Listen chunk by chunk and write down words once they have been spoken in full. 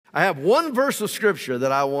I have one verse of Scripture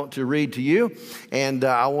that I want to read to you, and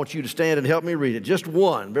I want you to stand and help me read it. Just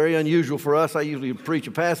one. Very unusual for us. I usually preach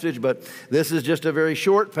a passage, but this is just a very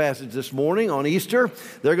short passage this morning on Easter.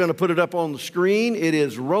 They're going to put it up on the screen. It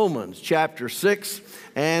is Romans chapter 6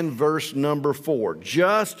 and verse number 4.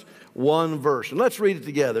 Just one verse. And let's read it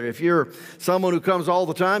together. If you're someone who comes all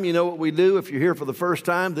the time, you know what we do. If you're here for the first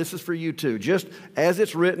time, this is for you too. Just as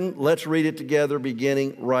it's written, let's read it together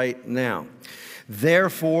beginning right now.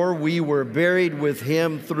 Therefore, we were buried with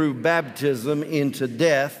him through baptism into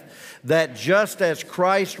death, that just as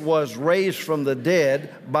Christ was raised from the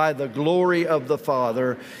dead by the glory of the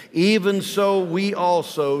Father, even so we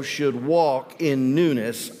also should walk in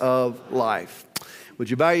newness of life. Would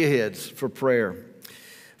you bow your heads for prayer?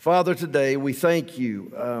 Father, today we thank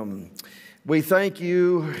you. We thank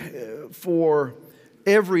you for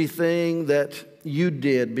everything that you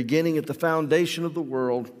did, beginning at the foundation of the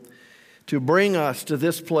world, to bring us to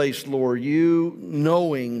this place, Lord. You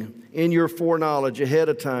knowing in your foreknowledge ahead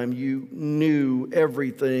of time, you knew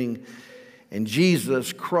everything. And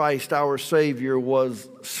Jesus Christ, our Savior, was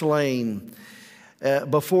slain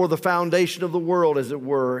before the foundation of the world, as it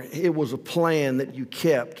were. It was a plan that you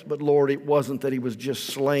kept. But Lord, it wasn't that he was just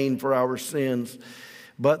slain for our sins,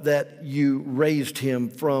 but that you raised him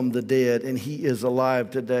from the dead, and he is alive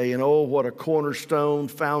today. And oh, what a cornerstone,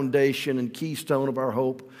 foundation, and keystone of our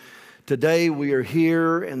hope. Today we are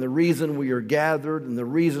here, and the reason we are gathered and the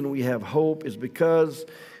reason we have hope is because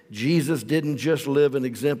Jesus didn't just live an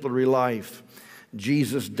exemplary life.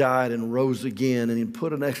 Jesus died and rose again, and he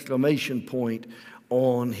put an exclamation point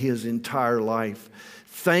on his entire life.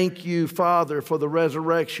 Thank you, Father, for the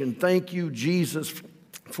resurrection. Thank you, Jesus,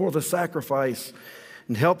 for the sacrifice.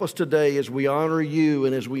 And help us today as we honor you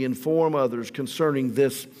and as we inform others concerning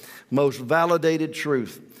this most validated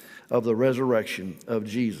truth of the resurrection of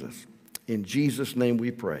Jesus. In Jesus' name we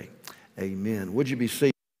pray. Amen. Would you be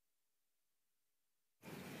seated?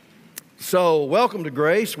 So, welcome to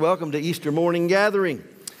Grace. Welcome to Easter morning gathering.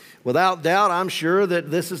 Without doubt, I'm sure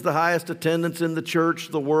that this is the highest attendance in the church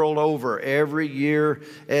the world over every year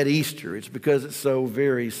at Easter. It's because it's so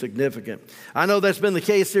very significant. I know that's been the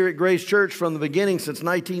case here at Grace Church from the beginning since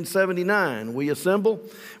 1979. We assemble,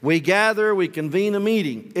 we gather, we convene a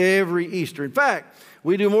meeting every Easter. In fact,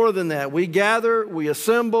 we do more than that. We gather, we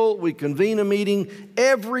assemble, we convene a meeting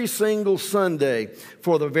every single Sunday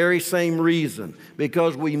for the very same reason,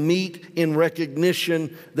 because we meet in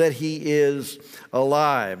recognition that he is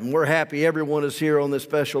alive. And we're happy everyone is here on this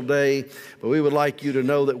special day, but we would like you to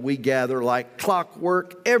know that we gather like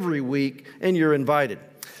clockwork every week, and you're invited.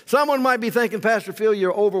 Someone might be thinking, Pastor Phil,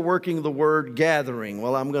 you're overworking the word gathering.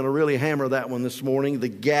 Well, I'm going to really hammer that one this morning, the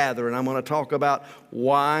gather, and I'm going to talk about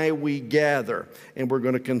why we gather, and we're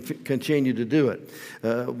going to continue to do it.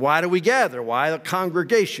 Why do we gather? Why the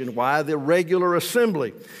congregation? Why the regular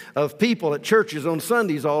assembly of people at churches on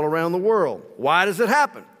Sundays all around the world? Why does it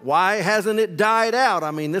happen? Why hasn't it died out?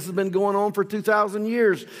 I mean, this has been going on for 2,000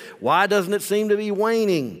 years. Why doesn't it seem to be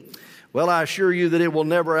waning? Well, I assure you that it will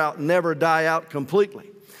never die out completely.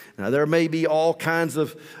 Now, there may be all kinds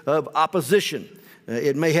of opposition.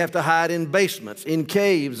 It may have to hide in basements, in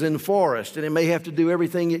caves, in forests, and it may have to do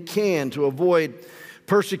everything it can to avoid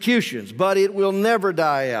persecutions. But it will never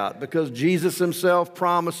die out, because Jesus himself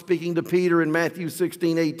promised, speaking to Peter in Matthew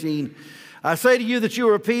 16:18, I say to you that you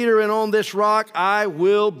are Peter, and on this rock I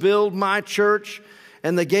will build my church,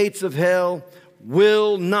 and the gates of hell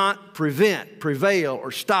will not prevail,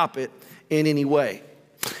 or stop it in any way.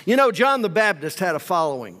 You know, John the Baptist had a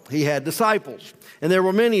following. He had disciples, and there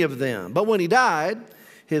were many of them. But when he died,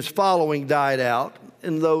 his following died out,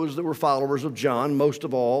 and those that were followers of John,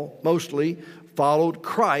 mostly followed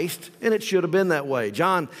Christ, and it should have been that way.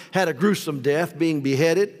 John had a gruesome death, being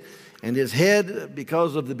beheaded, and his head,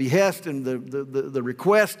 because of the behest and the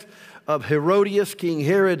request of Herodias, King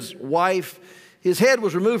Herod's wife, his head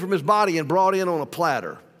was removed from his body and brought in on a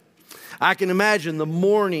platter. I can imagine the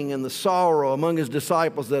mourning and the sorrow among his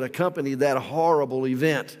disciples that accompanied that horrible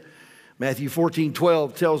event. Matthew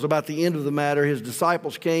 14:12 tells about the end of the matter. His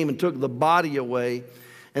disciples came and took the body away,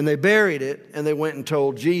 and they buried it, and they went and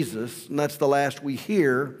told Jesus. And that's the last we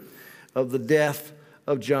hear of the death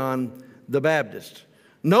of John the Baptist.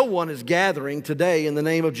 No one is gathering today in the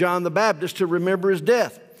name of John the Baptist to remember his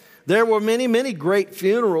death. There were many, many great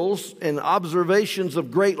funerals and observations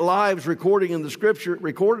of great lives recorded in the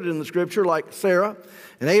Scripture, like Sarah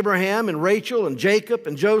and Abraham and Rachel and Jacob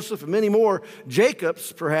and Joseph and many more.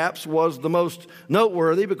 Jacob's, perhaps, was the most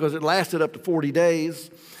noteworthy because it lasted up to 40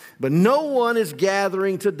 days. But no one is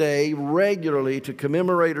gathering today regularly to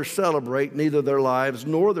commemorate or celebrate neither their lives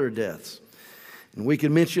nor their deaths. And we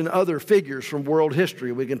can mention other figures from world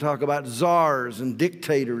history. We can talk about czars and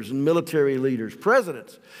dictators and military leaders,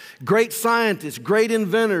 presidents, great scientists, great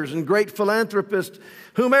inventors, and great philanthropists.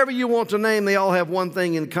 Whomever you want to name, they all have one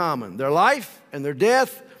thing in common. Their life and their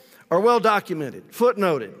death are well documented,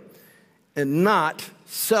 footnoted, and not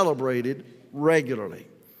celebrated regularly.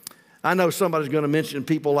 I know somebody's going to mention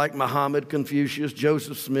people like Muhammad, Confucius,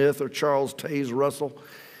 Joseph Smith, or Charles Taze Russell.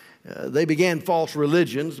 They began false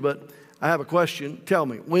religions, but I have a question. Tell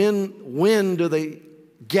me, when do they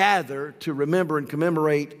gather to remember and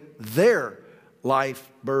commemorate their life,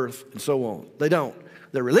 birth, and so on? They don't.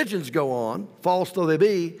 Their religions go on, false though they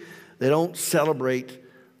be. They don't celebrate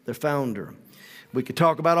their founder. We could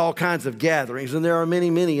talk about all kinds of gatherings, and there are many,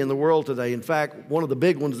 many in the world today. In fact, one of the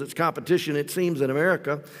big ones that's competition, it seems, in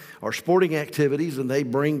America are sporting activities, and they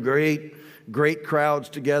bring great crowds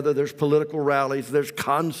together. There's political rallies. There's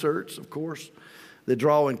concerts, of course, that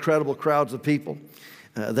draw incredible crowds of people.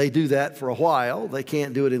 They do that for a while. They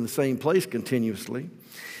can't do it in the same place continuously.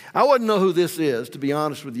 I wouldn't know who this is, to be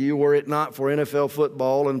honest with you, were it not for NFL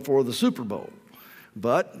football and for the Super Bowl.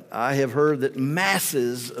 But I have heard that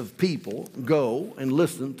masses of people go and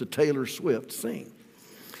listen to Taylor Swift sing.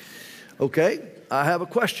 Okay, I have a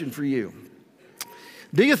question for you.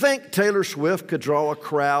 Do you think Taylor Swift could draw a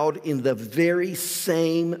crowd in the very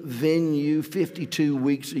same venue 52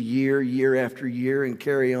 weeks a year, year after year, and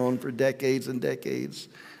carry on for decades and decades?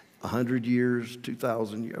 100 years,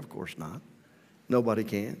 2,000 years? Of course not. Nobody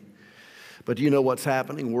can. But do you know what's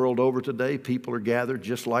happening world over today? People are gathered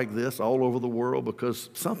just like this all over the world because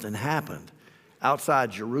something happened outside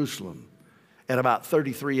Jerusalem at about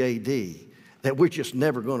 33 AD that we're just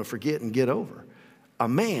never going to forget and get over. A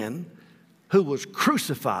man who was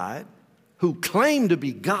crucified, who claimed to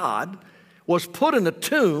be God, was put in a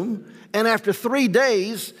tomb, and after 3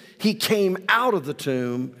 days, he came out of the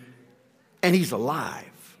tomb, and he's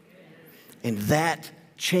alive. And that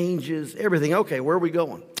changes everything. Okay, where are we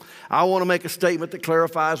going? I want to make a statement that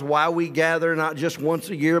clarifies why we gather not just once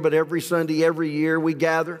a year, but every Sunday, every year we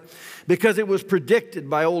gather. Because it was predicted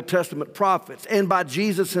by Old Testament prophets and by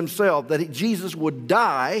Jesus himself that Jesus would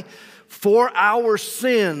die for our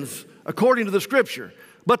sins, according to the Scripture,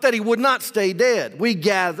 but that he would not stay dead. We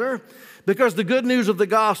gather because the good news of the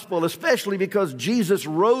gospel, especially because Jesus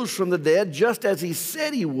rose from the dead just as he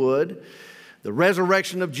said he would, the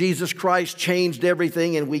resurrection of Jesus Christ changed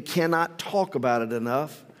everything, and we cannot talk about it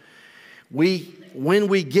enough. When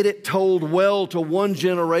we get it told well to one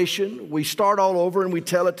generation, we start all over and we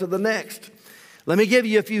tell it to the next. Let me give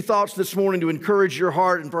you a few thoughts this morning to encourage your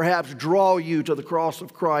heart and perhaps draw you to the cross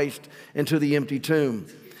of Christ and to the empty tomb.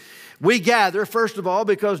 We gather, first of all,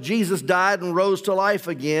 because Jesus died and rose to life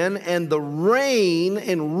again, and the reign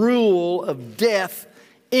and rule of death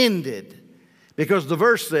ended. Because the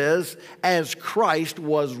verse says, as Christ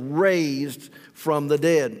was raised from the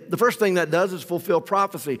dead. The first thing that does is fulfill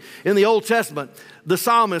prophecy. In the Old Testament, the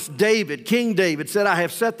psalmist David, King David, said, I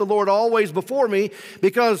have set the Lord always before me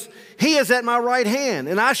because he is at my right hand,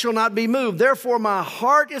 and I shall not be moved. Therefore my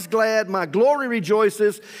heart is glad, my glory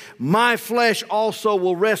rejoices, my flesh also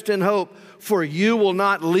will rest in hope. For you will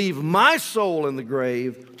not leave my soul in the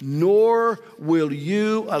grave, nor will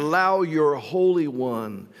you allow your Holy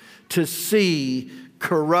One to see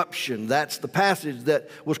corruption. That's the passage that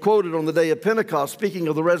was quoted on the day of Pentecost, speaking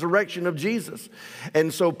of the resurrection of Jesus.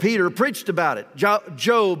 And so Peter preached about it.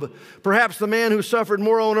 Job, perhaps the man who suffered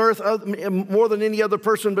more on earth, more than any other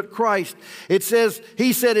person but Christ. It says,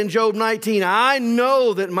 he said in Job 19, I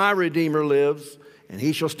know that my Redeemer lives, and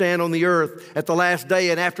he shall stand on the earth at the last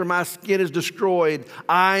day, and after my skin is destroyed,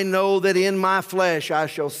 I know that in my flesh I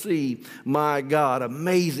shall see my God.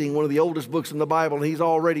 Amazing, one of the oldest books in the Bible, and he's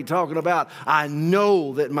already talking about, I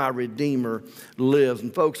know that my Redeemer lives.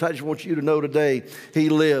 And folks, I just want you to know today, he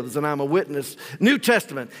lives, and I'm a witness. New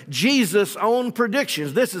Testament, Jesus' own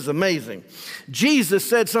predictions. This is amazing. Jesus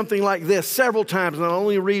said something like this several times, and I'll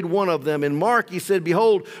only read one of them. In Mark, he said,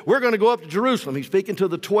 behold, we're going to go up to Jerusalem. He's speaking to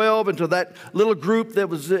the 12 and to that little group that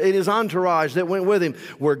was in his entourage that went with him.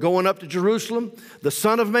 We're going up to Jerusalem. The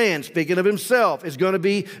Son of Man, speaking of himself, is going to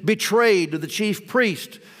be betrayed to the chief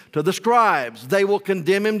priest, to the scribes. They will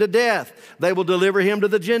condemn him to death. They will deliver him to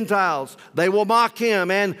the Gentiles. They will mock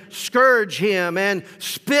him and scourge him and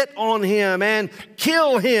spit on him and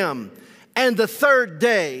kill him. And the third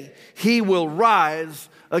day he will rise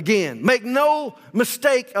again. Make no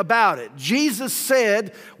mistake about it. Jesus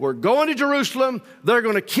said, we're going to Jerusalem. They're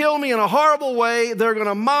going to kill me in a horrible way. They're going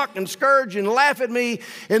to mock and scourge and laugh at me,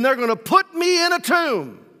 and they're going to put me in a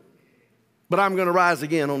tomb. But I'm going to rise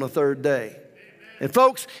again on the third day. And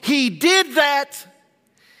folks, he did that.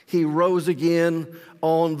 He rose again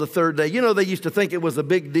on the third day. You know, they used to think it was a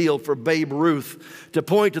big deal for Babe Ruth to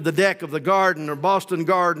point to the deck of the Garden or Boston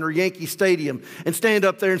Garden or Yankee Stadium and stand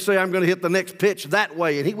up there and say, I'm going to hit the next pitch that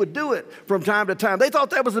way. And he would do it from time to time. They thought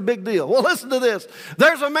that was a big deal. Well, listen to this.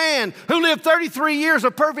 There's a man who lived 33 years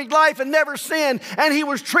of perfect life and never sinned, and he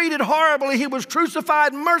was treated horribly. He was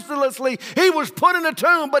crucified mercilessly. He was put in a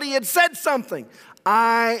tomb, but he had said something.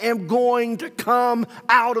 I am going to come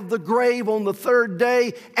out of the grave on the third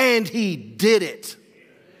day, and he did it.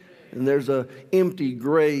 And there's an empty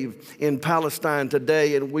grave in Palestine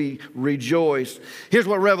today, and we rejoice. Here's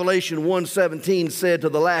what Revelation 1:17 said to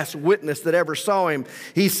the last witness that ever saw him.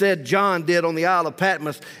 He said, John did on the Isle of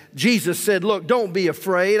Patmos. Jesus said, look, don't be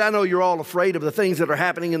afraid. I know you're all afraid of the things that are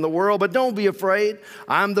happening in the world, but don't be afraid.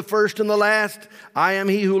 I'm the first and the last. I am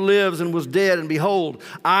he who lives and was dead, and behold,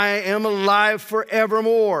 I am alive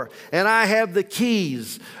forevermore. And I have the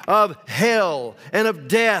keys of hell and of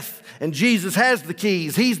death. And Jesus has the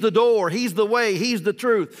keys. He's the door. He's the way. He's the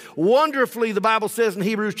truth. Wonderfully, the Bible says in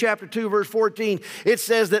Hebrews chapter 2, verse 14, it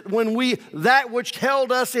says that that which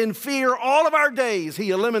held us in fear all of our days, he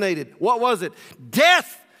eliminated. What was it?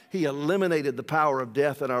 Death. He eliminated the power of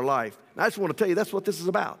death in our life. And I just want to tell you, that's what this is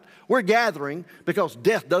about. We're gathering because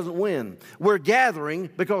death doesn't win. We're gathering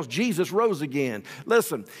because Jesus rose again.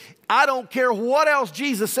 Listen, I don't care what else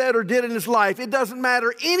Jesus said or did in his life. It doesn't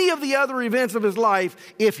matter any of the other events of his life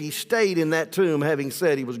if he stayed in that tomb having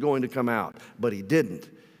said he was going to come out. But he didn't.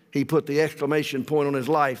 He put the exclamation point on his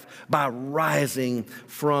life by rising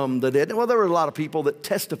from the dead. Well, there were a lot of people that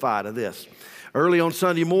testify to this. Early on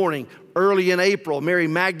Sunday morning, early in April, Mary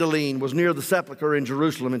Magdalene was near the sepulcher in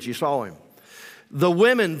Jerusalem, and she saw him. The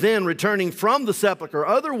women then returning from the sepulcher,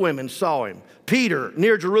 other women saw him. Peter,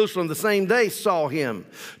 near Jerusalem the same day, saw him.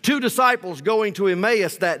 2 disciples going to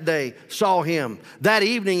Emmaus that day saw him. That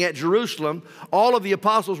evening at Jerusalem, all of the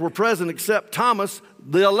apostles were present except Thomas.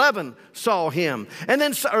 The 11 saw him, and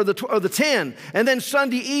then or the 10, and then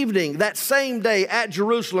Sunday evening, that same day at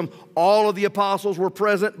Jerusalem, all of the apostles were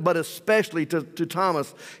present, but especially to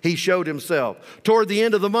Thomas, he showed himself. Toward the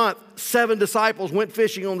end of the month, 7 disciples went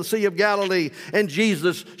fishing on the Sea of Galilee, and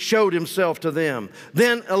Jesus showed himself to them.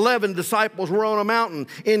 Then 11 disciples were on a mountain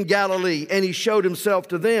in Galilee, and he showed himself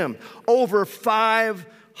to them. Over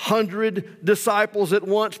 500 disciples at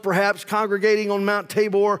once, perhaps congregating on Mount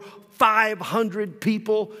Tabor. 500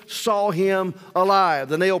 people saw him alive.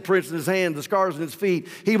 The nail prints in his hand, the scars in his feet.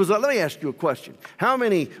 Let me ask you a question. How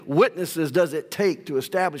many witnesses does it take to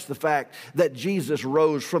establish the fact that Jesus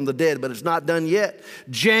rose from the dead? But it's not done yet.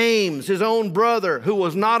 James, his own brother, who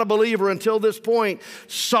was not a believer until this point,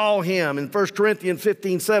 saw him. In 1 Corinthians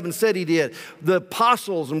 15:7 said he did. The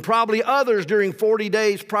apostles and probably others during 40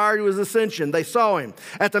 days prior to his ascension, they saw him.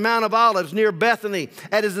 At the Mount of Olives near Bethany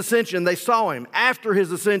at his ascension, they saw him. After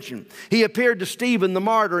his ascension, he appeared to Stephen the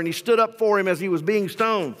martyr, and he stood up for him as he was being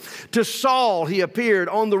stoned. To Saul, he appeared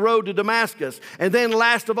on the road to Damascus. And then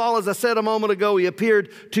last of all, as I said a moment ago, he appeared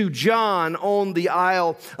to John on the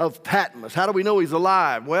Isle of Patmos. How do we know he's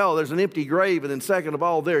alive? Well, there's an empty grave, and then second of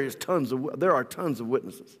all, there are tons of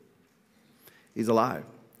witnesses. He's alive.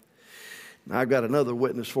 Now, I've got another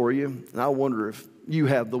witness for you, and I wonder if you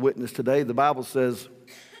have the witness today. The Bible says,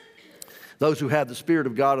 those who have the Spirit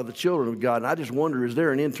of God are the children of God. And I just wonder, is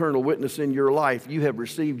there an internal witness in your life? You have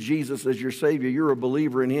received Jesus as your Savior. You're a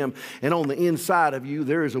believer in him. And on the inside of you,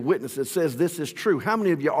 there is a witness that says this is true. How many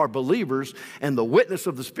of you are believers and the witness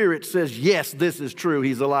of the Spirit says, yes, this is true.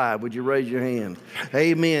 He's alive. Would you raise your hand?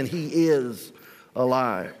 Amen. He is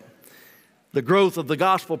alive. The growth of the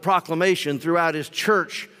gospel proclamation throughout his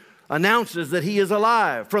church announces that he is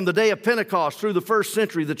alive. From the day of Pentecost through the first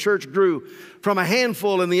century, the church grew from a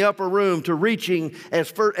handful in the upper room to reaching,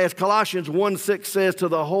 as Colossians 1:6 says, to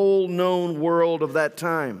the whole known world of that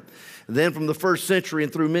time. And then from the first century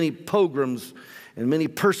and through many pogroms and many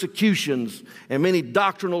persecutions and many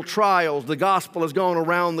doctrinal trials, the gospel has gone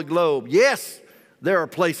around the globe. Yes, there are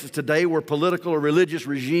places today where political or religious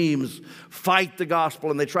regimes fight the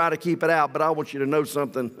gospel and they try to keep it out. But I want you to know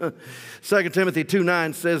something. 2 Timothy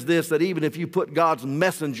 2:9 says this, that even if you put God's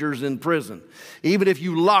messengers in prison, even if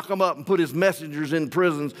you lock them up and put his messengers in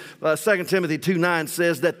prisons, 2 Timothy 2:9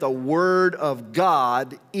 says that the word of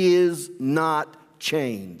God is not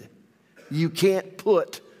chained. You can't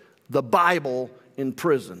put the Bible in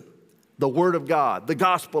prison. The Word of God, the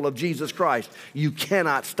gospel of Jesus Christ. You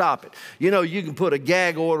cannot stop it. You know, you can put a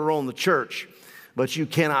gag order on the church, but you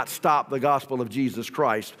cannot stop the gospel of Jesus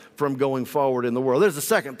Christ from going forward in the world. There's a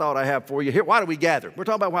second thought I have for you here. Why do we gather? We're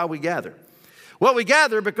talking about why we gather. Well, we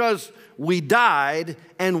gather because we died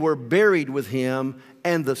and were buried with him,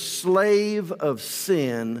 and the slave of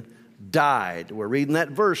sin died. We're reading that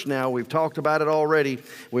verse now. We've talked about it already.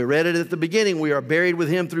 We read it at the beginning. We are buried with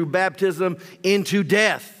him through baptism into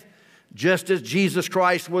death. Just as Jesus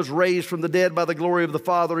Christ was raised from the dead by the glory of the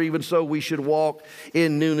Father, even so we should walk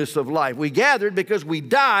in newness of life. We gathered because we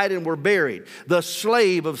died and were buried. The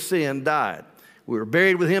slave of sin died. We were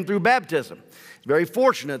buried with him through baptism. It's very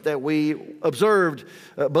fortunate that we observed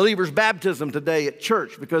believers' baptism today at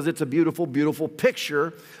church because it's a beautiful, beautiful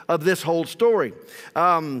picture of this whole story.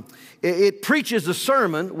 It preaches a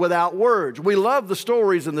sermon without words. We love the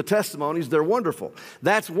stories and the testimonies. They're wonderful.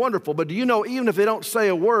 That's wonderful. But do you know, even if they don't say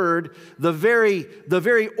a word, the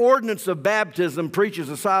very ordinance of baptism preaches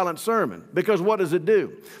a silent sermon. Because what does it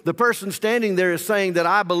do? The person standing there is saying that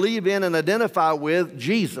I believe in and identify with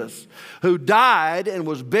Jesus, who died and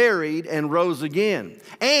was buried and rose again.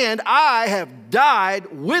 And I have died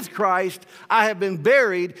with Christ. I have been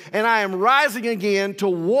buried, and I am rising again to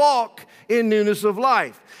walk in newness of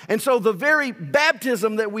life. And so the very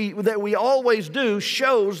baptism that we always do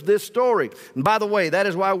shows this story. And by the way, that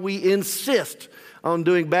is why we insist on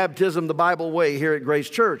doing baptism the Bible way here at Grace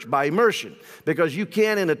Church, by immersion. Because you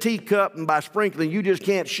can't in a teacup and by sprinkling, you just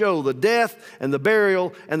can't show the death and the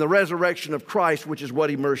burial and the resurrection of Christ, which is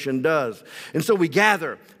what immersion does. And so we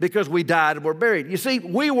gather because we died and were buried. You see,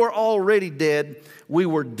 we were already dead. We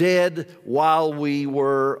were dead while we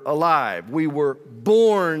were alive. We were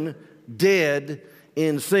born dead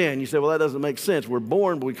in sin. You say, well, that doesn't make sense. We're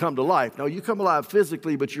born, but we come to life. No, you come alive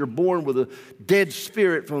physically, but you're born with a dead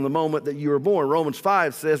spirit from the moment that you were born. Romans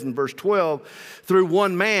 5 says in verse 12, through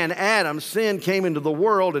one man, Adam, sin came into the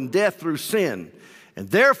world, and death through sin. And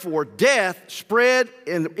therefore, death spread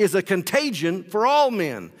and is a contagion for all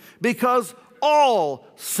men, because all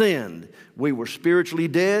sinned. We were spiritually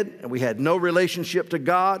dead, and we had no relationship to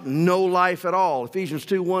God, no life at all. Ephesians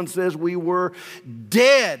 2:1 says we were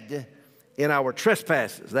dead in our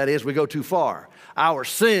trespasses. That is, we go too far. Our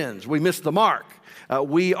sins, we miss the mark.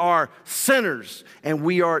 We are sinners, and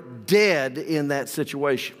we are dead in that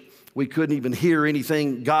situation. We couldn't even hear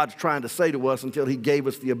anything God's trying to say to us until he gave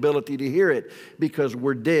us the ability to hear it, because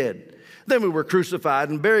we're dead. Then we were crucified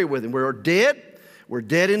and buried with him. We're dead. We're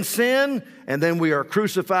dead in sin, and then we are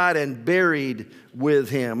crucified and buried with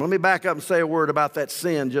him. Let me back up and say a word about that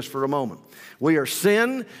sin just for a moment. We are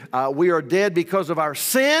sin. We are dead because of our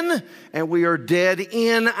sin, and we are dead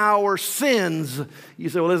in our sins. You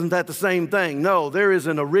say, well, isn't that the same thing? No, there is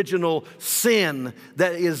an original sin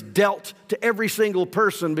that is dealt to every single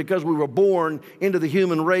person because we were born into the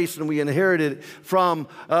human race, and we inherited it from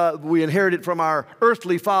our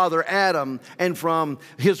earthly father Adam and from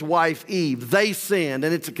his wife Eve. They sinned,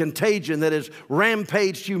 and it's a contagion that has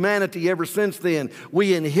rampaged humanity ever since then.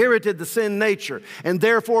 We inherited the sin nature, and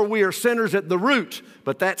therefore we are sinners at the root.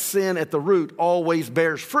 But that sin at the root always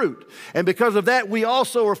bears fruit. And because of that, we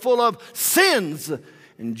also are full of sins.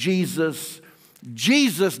 And Jesus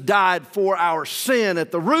died for our sin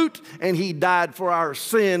at the root, and he died for our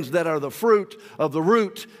sins that are the fruit of the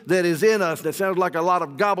root that is in us. That sounds like a lot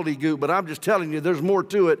of gobbledygook, but I'm just telling you there's more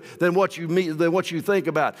to it than what you think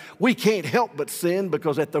about. We can't help but sin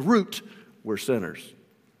because at the root we're sinners.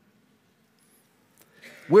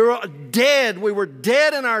 We were dead. We were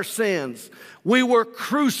dead in our sins. We were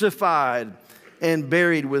crucified and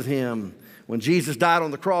buried with him. When Jesus died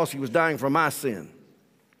on the cross, he was dying for my sin,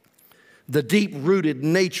 the deep-rooted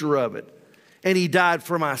nature of it. And he died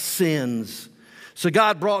for my sins. So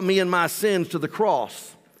God brought me and my sins to the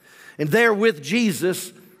cross. And there with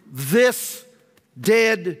Jesus, this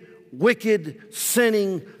dead, wicked,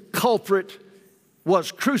 sinning culprit was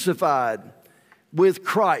crucified with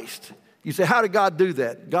Christ. You say, how did God do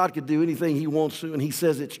that? God could do anything he wants to, and he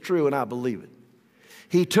says it's true, and I believe it.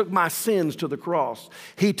 He took my sins to the cross.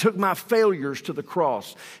 He took my failures to the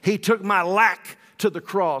cross. He took my lack to the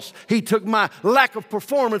cross. He took my lack of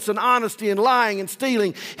performance and honesty and lying and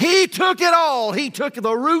stealing. He took it all. He took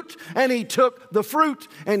the root and he took the fruit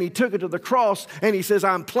and he took it to the cross, and he says,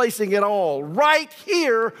 I'm placing it all right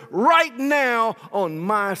here, right now on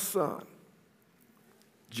my son,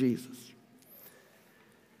 Jesus.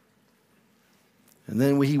 And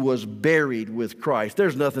then he was buried with Christ.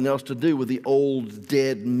 There's nothing else to do with the old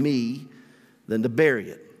dead me than to bury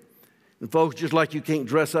it. And folks, just like you can't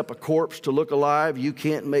dress up a corpse to look alive, you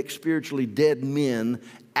can't make spiritually dead men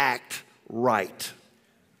act right.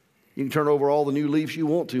 You can turn over all the new leaves you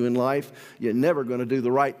want to in life. You're never going to do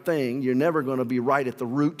the right thing. You're never going to be right at the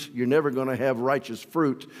root. You're never going to have righteous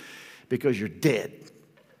fruit because you're dead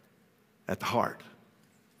at the heart.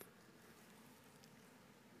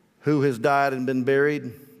 Who has died and been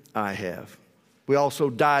buried? I have. We also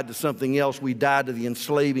died to something else. We died to the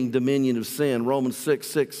enslaving dominion of sin. Romans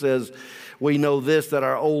 6:6 says, we know this, that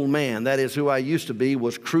our old man, that is who I used to be,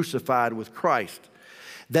 was crucified with Christ,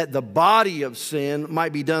 that the body of sin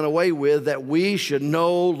might be done away with, that we should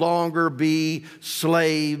no longer be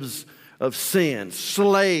slaves of sin.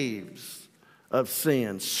 Slaves of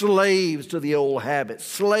sin. Slaves to the old habits.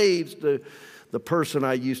 Slaves to the person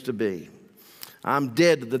I used to be. I'm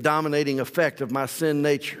dead to the dominating effect of my sin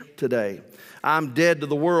nature today. I'm dead to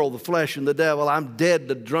the world, the flesh, and the devil. I'm dead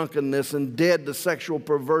to drunkenness and dead to sexual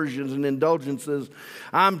perversions and indulgences.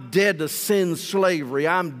 I'm dead to sin slavery.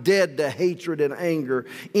 I'm dead to hatred and anger,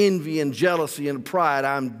 envy and jealousy and pride.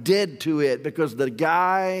 I'm dead to it because the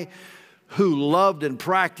guy who loved and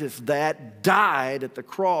practiced that died at the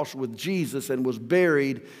cross with Jesus and was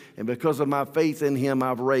buried. And because of my faith in him,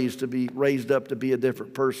 I've raised up to be a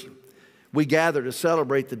different person. We gather to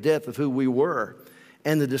celebrate the death of who we were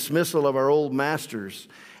and the dismissal of our old masters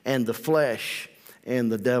and the flesh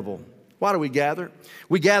and the devil. Why do we gather?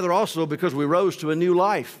 We gather also because we rose to a new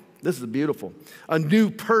life. This is beautiful. A new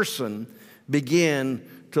person began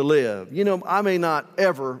to live. You know, I may not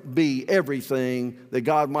ever be everything that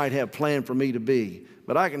God might have planned for me to be,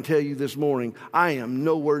 but I can tell you this morning, I am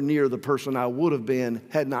nowhere near the person I would have been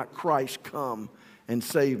had not Christ come and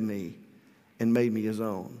saved me and made me his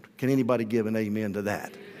own. Can anybody give an amen to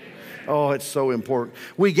that? Oh, it's so important.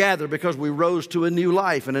 We gather because we rose to a new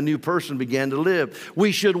life and a new person began to live.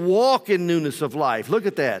 We should walk in newness of life. Look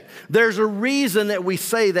at that. There's a reason that we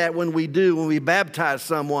say that when we baptize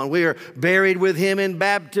someone. We are buried with him in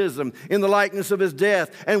baptism, in the likeness of his death,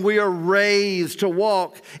 and we are raised to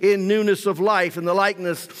walk in newness of life, in the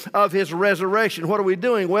likeness of his resurrection. What are we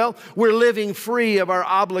doing? Well, we're living free of our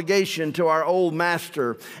obligation to our old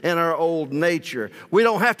master and our old nature. We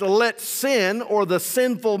don't have to let sin or the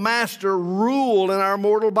sinful master rule in our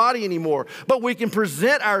mortal body anymore. But we can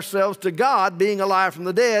present ourselves to God, being alive from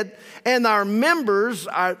the dead, and our members,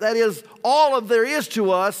 that is, all of there is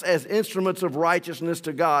to us, as instruments of righteousness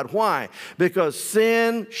to God. Why? Because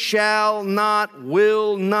sin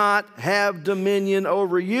will not have dominion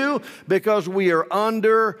over you, because we are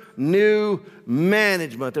under new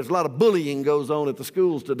management. There's a lot of bullying goes on at the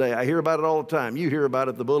schools today. I hear about it all the time. You hear about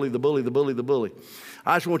it, the bully, the bully, the bully, the bully.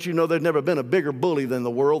 I just want you to know there's never been a bigger bully than the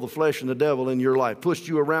world, the flesh, and the devil in your life. Pushed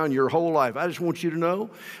you around your whole life. I just want you to know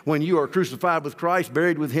when you are crucified with Christ,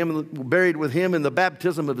 buried with him in the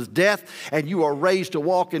baptism of his death, and you are raised to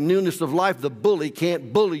walk in newness of life, the bully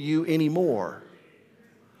can't bully you anymore.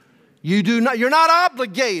 You're not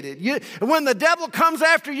obligated. When the devil comes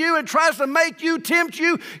after you and tries to make you, tempt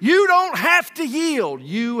you, you don't have to yield.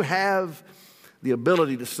 You have the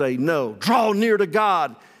ability to say no. Draw near to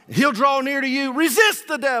God. He'll draw near to you. Resist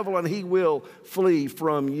the devil and he will flee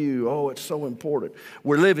from you. Oh, it's so important.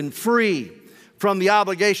 We're living free from the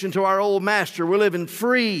obligation to our old master. We're living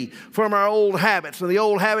free from our old habits. And the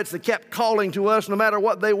old habits that kept calling to us, no matter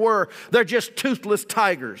what they were, they're just toothless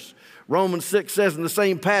tigers. Romans 6 says in the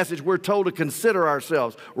same passage, we're told to consider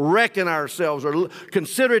ourselves, reckon ourselves, or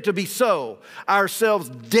consider it to be so. Ourselves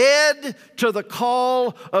dead to the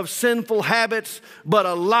call of sinful habits, but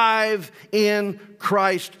alive in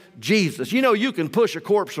Christ Jesus. You know, you can push a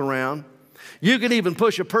corpse around. You can even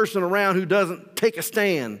push a person around who doesn't take a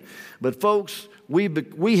stand. But folks,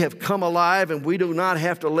 we have come alive, and we do not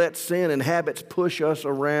have to let sin and habits push us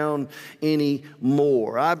around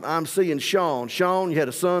anymore. I'm seeing Sean. Sean, you had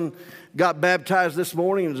a son, got baptized this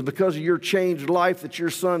morning, and it was because of your changed life that your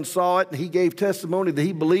son saw it, and he gave testimony that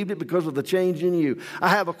he believed it because of the change in you. I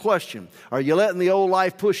have a question. Are you letting the old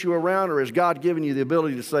life push you around, or has God given you the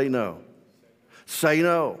ability to say no? Say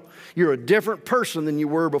no. You're a different person than you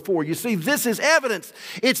were before. You see, this is evidence.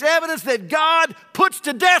 It's evidence that God puts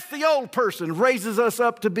to death the old person, raises us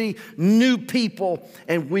up to be new people,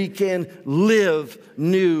 and we can live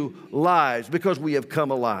new lives because we have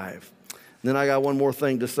come alive. Then I got one more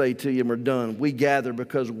thing to say to you, and we're done. We gather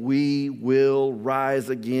because we will rise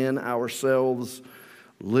again ourselves,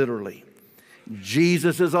 literally.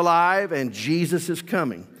 Jesus is alive, and Jesus is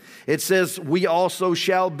coming. It says, we also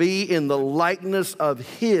shall be in the likeness of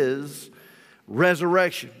his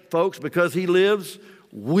resurrection. Folks, because he lives,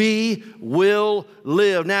 we will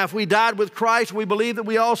live. Now, if we died with Christ, we believe that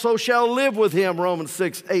we also shall live with him, Romans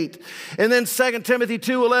 6:8. And then 2 Timothy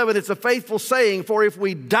 2:11, it's a faithful saying, for if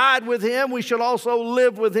we died with him, we shall also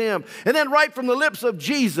live with him. And then right from the lips of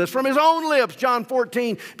Jesus, from his own lips, John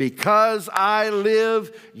 14, because I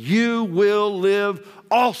live, you will live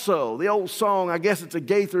also. The old song, I guess it's a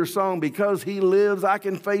Gaither song, because he lives, I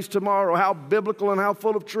can face tomorrow. How biblical and how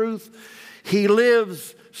full of truth. He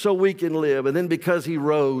lives so we can live. And then because he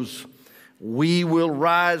rose, We will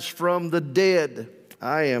rise from the dead.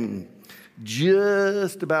 I am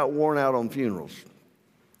just about worn out on funerals.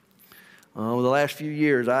 The last few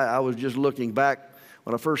years, I was just looking back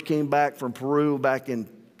when I first came back from Peru back in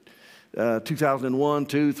 2001,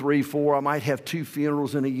 2, 3, 4. I might have 2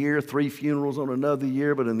 funerals in a year, 3 funerals on another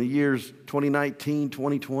year, but in the years 2019,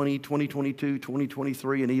 2020, 2022,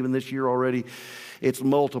 2023, and even this year already, it's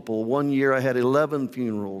multiple. One year I had 11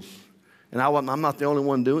 funerals, and I'm not the only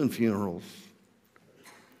one doing funerals.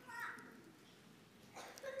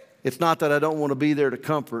 It's not that I don't want to be there to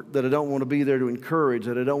comfort, that I don't want to be there to encourage,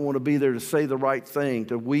 that I don't want to be there to say the right thing,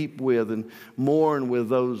 to weep with and mourn with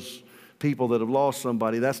those people that have lost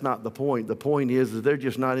somebody. That's not the point. The point is there's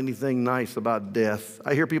just not anything nice about death.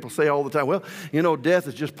 I hear people say all the time, well, you know, death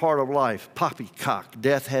is just part of life. Poppycock.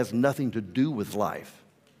 Death has nothing to do with life.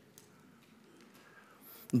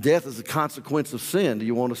 Death is a consequence of sin. Do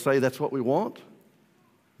you want to say that's what we want?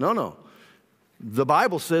 No. The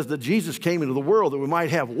Bible says that Jesus came into the world that we might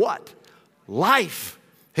have what? Life.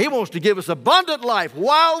 He wants to give us abundant life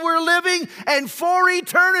while we're living and for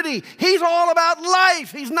eternity. He's all about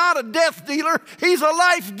life. He's not a death dealer. He's a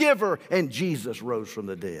life giver. And Jesus rose from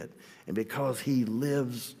the dead. And because he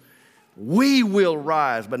lives, we will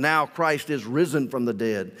rise. But now Christ is risen from the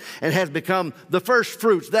dead and has become the first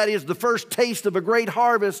fruits. That is the first taste of a great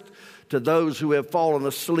harvest to those who have fallen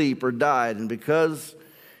asleep or died. And because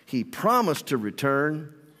he promised to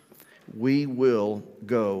return, we will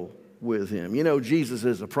go with him. You know, Jesus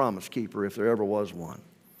is a promise keeper if there ever was one.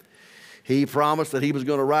 He promised that he was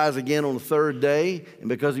going to rise again on the 3rd day, and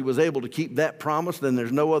because he was able to keep that promise, then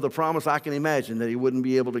there's no other promise I can imagine that he wouldn't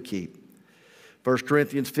be able to keep. 1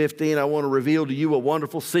 Corinthians 15, I want to reveal to you a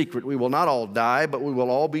wonderful secret. We will not all die, but we will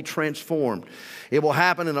all be transformed. It will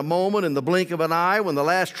happen in a moment, in the blink of an eye, when the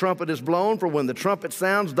last trumpet is blown. For when the trumpet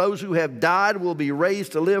sounds, those who have died will be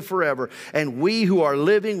raised to live forever. And we who are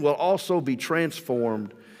living will also be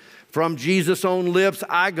transformed. From Jesus' own lips,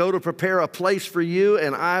 I go to prepare a place for you,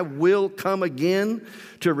 and I will come again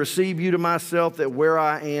to receive you to myself, that where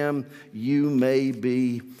I am, you may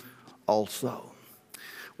be also.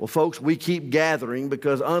 Well, folks, we keep gathering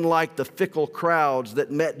because unlike the fickle crowds that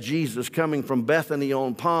met Jesus coming from Bethany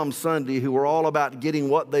on Palm Sunday, who were all about getting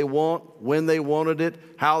what they want, when they wanted it,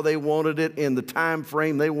 how they wanted it, in the time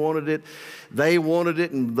frame they wanted it,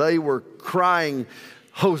 and they were crying,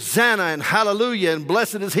 Hosanna and hallelujah, and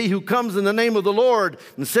blessed is he who comes in the name of the Lord.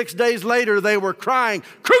 And 6 days later, they were crying,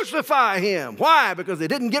 crucify him. Why? Because they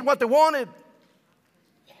didn't get what they wanted.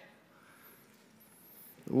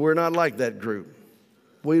 We're not like that group.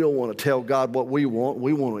 We don't want to tell God what we want.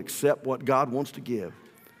 We want to accept what God wants to give.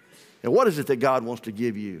 And what is it that God wants to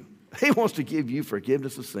give you? He wants to give you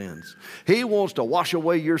forgiveness of sins. He wants to wash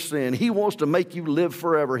away your sin. He wants to make you live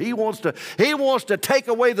forever. He wants to take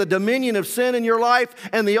away the dominion of sin in your life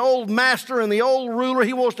and the old master and the old ruler.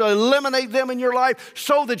 He wants to eliminate them in your life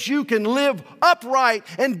so that you can live upright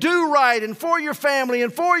and do right and for your family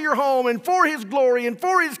and for your home and for his glory and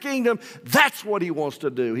for his kingdom. That's what he wants to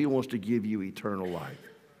do. He wants to give you eternal life.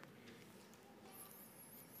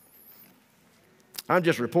 I'm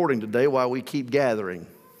just reporting today why we keep gathering.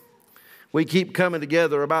 We keep coming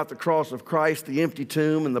together about the cross of Christ, the empty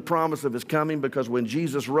tomb, and the promise of his coming, because when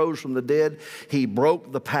Jesus rose from the dead, he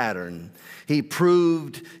broke the pattern. He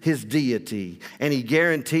proved his deity, and he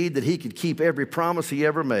guaranteed that he could keep every promise he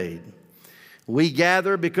ever made. We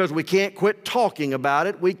gather because we can't quit talking about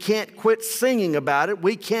it. We can't quit singing about it.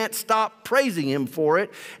 We can't stop praising him for it,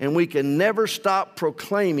 and we can never stop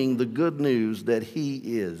proclaiming the good news that he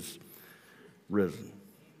is risen.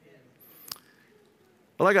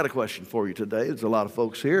 Well, I got a question for you today. There's a lot of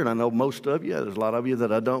folks here, and I know most of you. There's a lot of you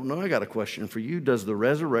that I don't know. I got a question for you. Does the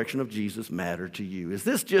resurrection of Jesus matter to you? Is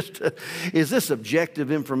this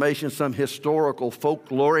objective information, some historical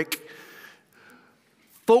folkloric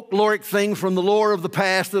thing from the lore of the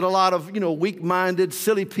past that a lot of, weak-minded,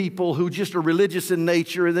 silly people who just are religious in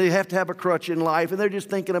nature, and they have to have a crutch in life, and they're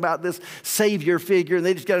just thinking about this Savior figure, and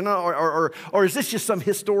they just got to know, or is this just some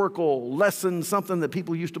historical lesson, something that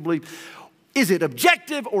people used to believe? Is it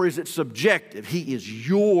objective or is it subjective? He is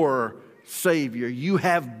your Savior. You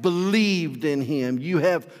have believed in him. You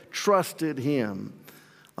have trusted him.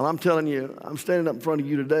 And I'm telling you, I'm standing up in front of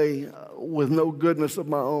you today with no goodness of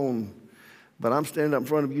my own. But I'm standing up in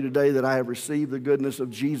front of you today that I have received the goodness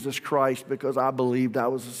of Jesus Christ because I believed I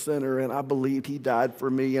was a sinner and I believed he died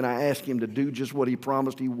for me, and I asked him to do just what he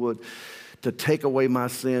promised he would, to take away my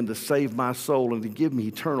sin, to save my soul, and to give me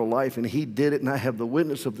eternal life. And he did it, and I have the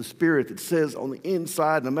witness of the Spirit that says on the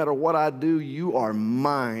inside, no matter what I do, you are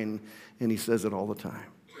mine. And he says it all the time.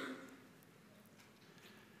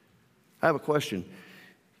 I have a question.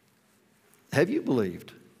 Have you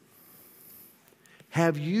believed?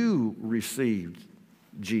 Have you received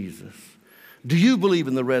Jesus? Do you believe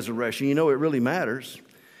in the resurrection? You know, it really matters.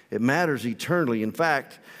 It matters eternally. In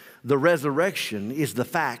fact, the resurrection is the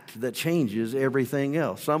fact that changes everything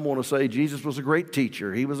else. Some want to say Jesus was a great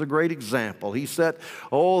teacher. He was a great example. He set,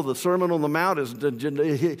 the Sermon on the Mount,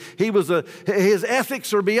 his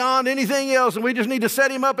ethics are beyond anything else, and we just need to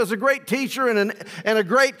set him up as a great teacher and a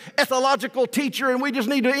great ethological teacher, and we just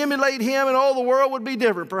need to emulate him, and all the world would be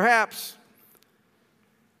different, perhaps.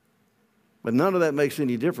 But none of that makes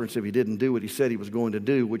any difference if he didn't do what he said he was going to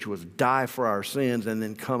do, which was die for our sins and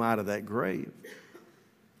then come out of that grave.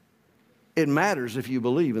 It matters if you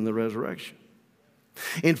believe in the resurrection.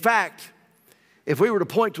 In fact, if we were to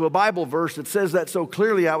point to a Bible verse that says that so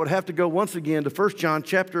clearly, I would have to go once again to 1 John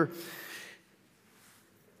chapter.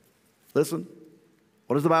 Listen,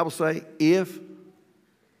 what does the Bible say? If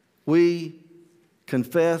we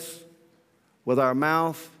confess with our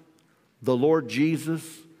mouth the Lord Jesus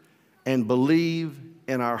and believe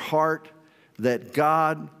in our heart that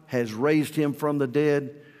God has raised him from the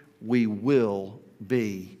dead, we will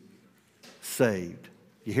be saved.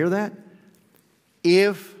 You hear that?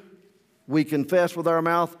 If we confess with our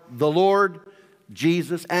mouth the Lord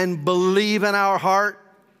Jesus and believe in our heart,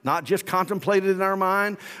 not just contemplate it in our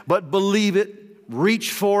mind, but believe it,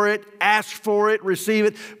 reach for it, ask for it, receive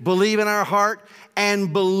it, believe in our heart,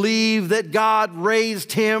 and believe that God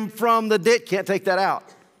raised him from the dead. Can't take that out.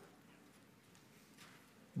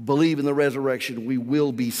 Believe in the resurrection, we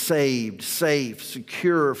will be saved, safe,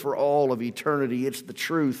 secure for all of eternity. It's the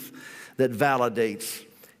truth that validates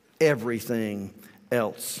everything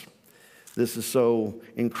else. This is so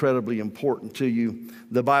incredibly important to you.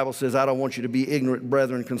 The Bible says, I don't want you to be ignorant,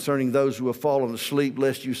 brethren, concerning those who have fallen asleep,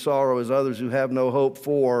 lest you sorrow as others who have no hope.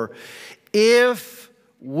 For if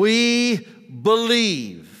we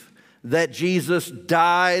believe that Jesus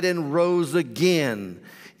died and rose again,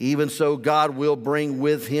 even so God will bring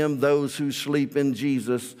with him those who sleep in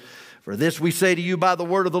Jesus. For this we say to you by the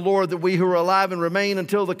word of the Lord, that we who are alive and remain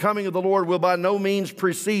until the coming of the Lord will by no means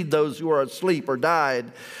precede those who are asleep or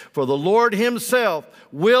died. For the Lord himself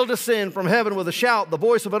will descend from heaven with a shout, the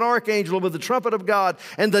voice of an archangel, with the trumpet of God,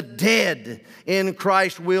 and the dead in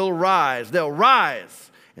Christ will rise. They'll rise,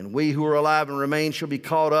 and we who are alive and remain shall be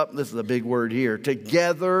caught up, this is a big word here,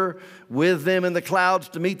 together with them in the clouds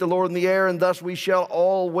to meet the Lord in the air, and thus we shall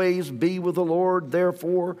always be with the Lord.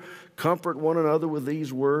 Therefore, comfort one another with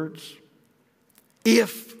these words.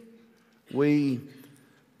 If we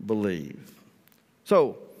believe.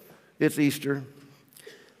 So, it's Easter.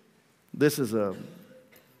 This is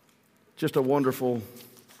just a wonderful,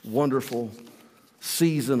 wonderful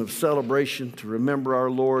season of celebration to remember our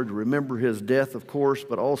Lord, to remember his death, of course,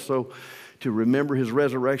 but also to remember his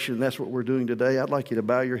resurrection. That's what we're doing today. I'd like you to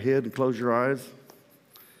bow your head and close your eyes.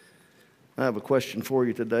 I have a question for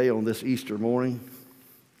you today on this Easter morning.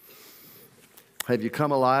 Have you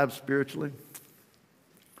come alive spiritually?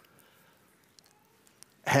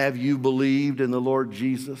 Have you believed in the Lord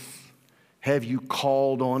Jesus? Have you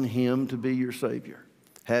called on him to be your Savior?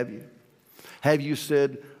 Have you? Have you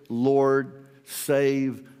said, Lord,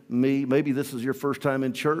 save me? Maybe this is your first time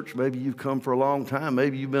in church. Maybe you've come for a long time.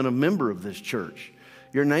 Maybe you've been a member of this church.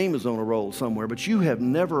 Your name is on a roll somewhere, but you have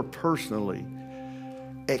never personally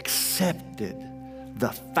accepted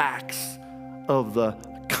the facts of the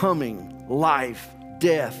coming life,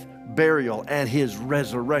 death, burial, and his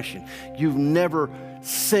resurrection. You've never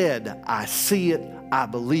said, I see it, I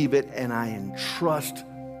believe it, and I entrust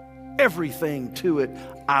everything to it.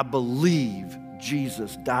 I believe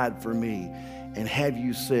Jesus died for me. And have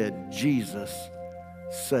you said, Jesus,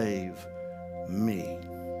 save me?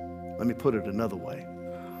 Let me put it another way.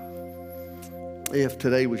 If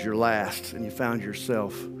today was your last and you found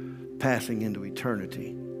yourself passing into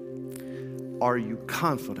eternity, are you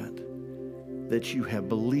confident that you have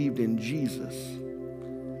believed in Jesus,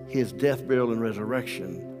 his death, burial, and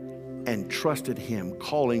resurrection, and trusted him,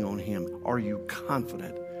 calling on him? Are you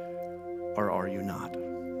confident or are you not?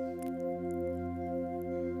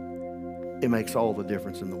 It makes all the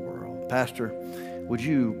difference in the world. Pastor, would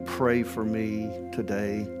you pray for me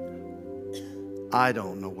today? I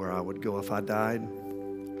don't know where I would go if I died.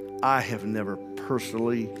 I have never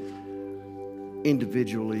personally,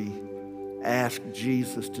 individually asked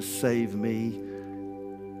Jesus to save me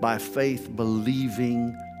by faith,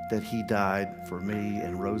 believing that he died for me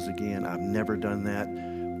and rose again. I've never done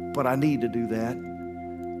that, but I need to do that.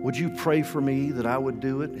 Would you pray for me that I would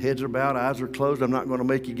do it? Heads are bowed, eyes are closed. I'm not going to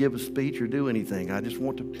make you give a speech or do anything. I just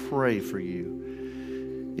want to pray for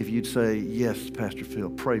you. If you'd say, yes, Pastor Phil,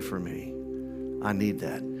 pray for me. I need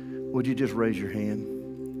that. Would you just raise your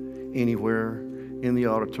hand? anywhere in the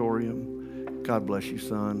auditorium. God bless you,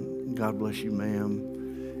 son. God bless you,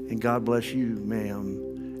 ma'am. And God bless you,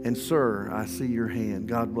 ma'am. And sir, I see your hand.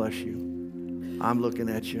 God bless you. I'm looking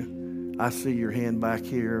at you. I see your hand back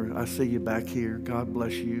here. I see you back here. God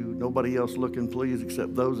bless you. Nobody else looking, please,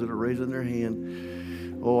 except those that are raising their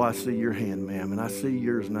hand. Oh, I see your hand, ma'am, and I see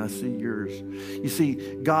yours, and I see yours. You see,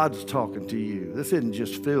 God's talking to you. This isn't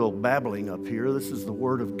just Phil babbling up here. This is the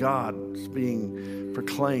Word of God that's being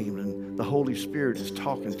proclaimed, and the Holy Spirit is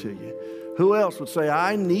talking to you. Who else would say,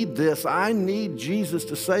 I need this. I need Jesus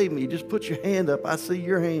to save me. Just put your hand up. I see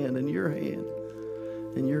your hand, and your hand,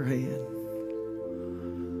 and your hand.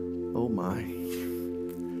 Oh, my.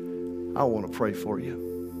 I want to pray for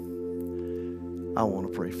you. I want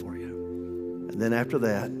to pray for you. And then after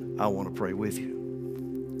that, I want to pray with you.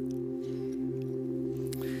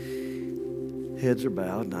 Heads are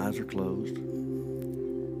bowed and eyes are closed.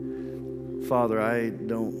 Father, I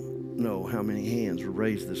don't know how many hands were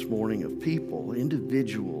raised this morning of people,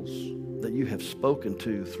 individuals that you have spoken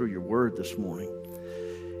to through your word this morning.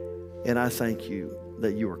 And I thank you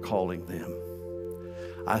that you are calling them.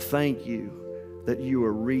 I thank you that you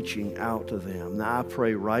are reaching out to them. Now, I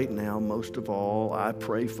pray right now, most of all, I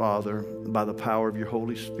pray, Father, by the power of your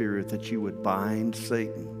Holy Spirit, that you would bind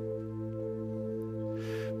Satan.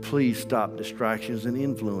 Please stop distractions and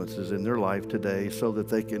influences in their life today so that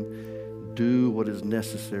they can do what is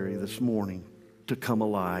necessary this morning to come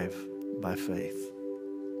alive by faith.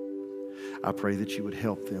 I pray that you would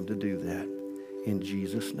help them to do that in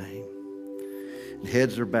Jesus' name. And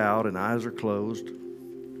heads are bowed and eyes are closed.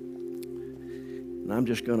 And I'm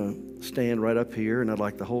just going to stand right up here, and I'd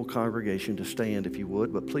like the whole congregation to stand if you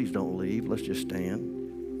would, but please don't leave. Let's just stand.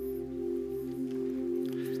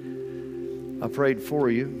 I prayed for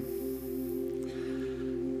you.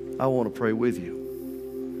 I want to pray with you.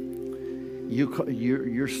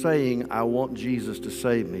 You're saying, I want Jesus to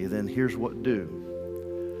save me. Then here's what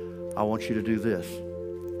do. I want you to do this.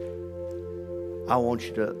 I want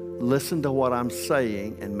you to listen to what I'm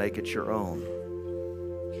saying and make it your own.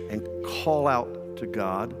 And call out to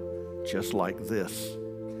God just like this.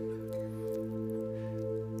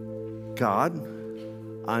 God,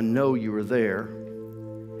 I know you are there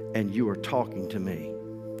and you are talking to me.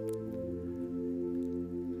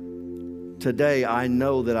 Today, I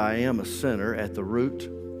know that I am a sinner at the root,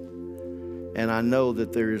 and I know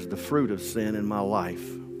that there is the fruit of sin in my life.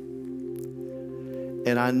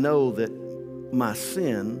 And I know that my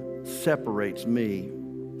sin separates me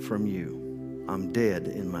from you. I'm dead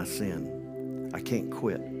in my sin. I can't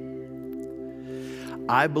quit.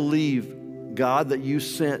 I believe, God, that you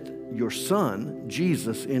sent your son,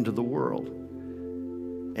 Jesus, into the world.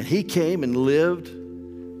 And he came and lived,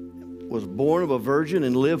 was born of a virgin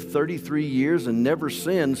and lived 33 years and never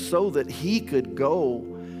sinned so that he could go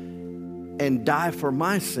and die for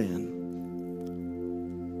my sin.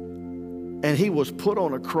 And he was put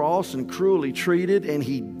on a cross and cruelly treated, and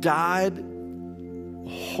he died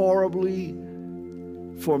horribly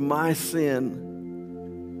for my sin.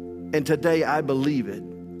 And today I believe it.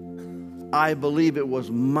 I believe it was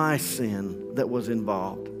my sin that was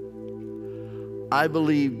involved. I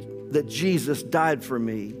believe that Jesus died for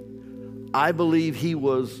me. I believe he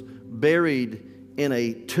was buried in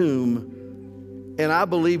a tomb. And I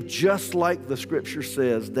believe, just like the scripture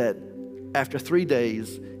says, that after 3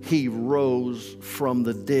 days, he rose from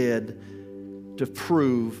the dead to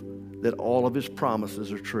prove that all of his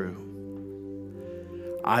promises are true.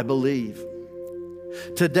 I believe.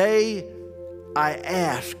 Today, I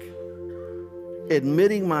ask,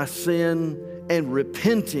 admitting my sin and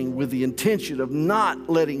repenting with the intention of not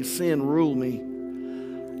letting sin rule me.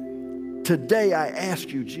 Today, I ask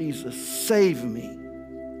you, Jesus, save me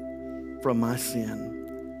from my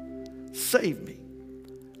sin. Save me.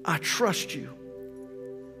 I trust you.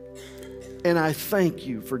 And I thank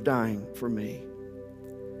you for dying for me.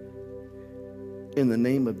 In the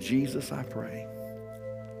name of Jesus, I pray.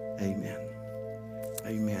 Amen.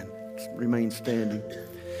 Amen. Remain standing.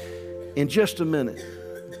 In just a minute,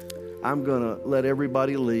 I'm going to let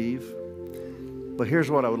everybody leave. But here's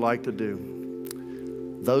what I would like to do.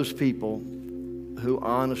 Those people who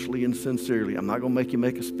honestly and sincerely, I'm not going to make you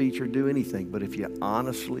make a speech or do anything, but if you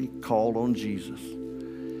honestly called on Jesus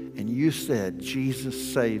and you said,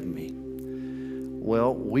 Jesus, save me.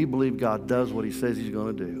 Well, we believe God does what he says he's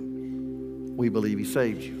going to do. We believe he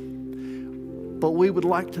saved you. But we would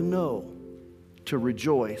like to know, to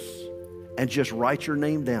rejoice, and just write your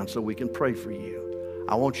name down so we can pray for you.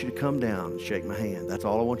 I want you to come down and shake my hand. That's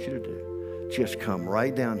all I want you to do. Just come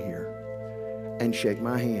right down here and shake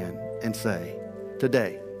my hand and say,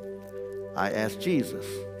 today, I ask Jesus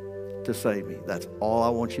to save me. That's all I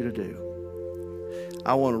want you to do.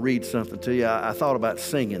 I want to read something to you. I thought about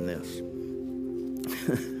singing this.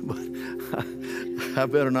 But I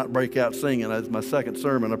better not break out singing. It's my second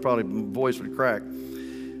sermon. My voice would crack.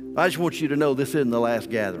 I just want you to know this isn't the last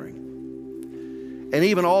gathering. And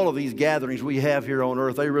even all of these gatherings we have here on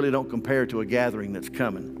earth, they really don't compare to a gathering that's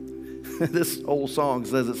coming. This old song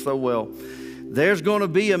says it so well. There's going to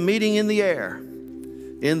be a meeting in the air,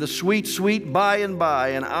 in the sweet, sweet by and by,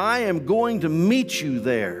 and I am going to meet you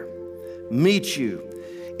there, meet you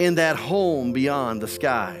in that home beyond the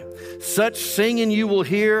sky. Such singing you will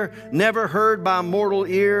hear, never heard by mortal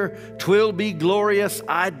ear. 'Twill be glorious,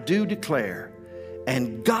 I do declare.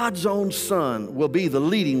 And God's own Son will be the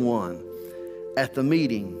leading one at the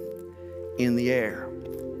meeting in the air.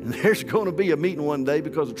 And there's going to be a meeting one day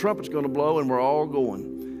because the trumpet's going to blow and we're all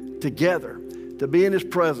going together to be in His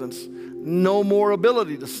presence. No more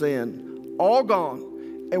ability to sin, all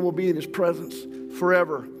gone, and we'll be in His presence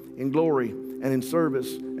forever in glory and in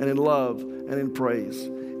service and in love and in praise.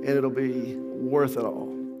 And it'll be worth it all.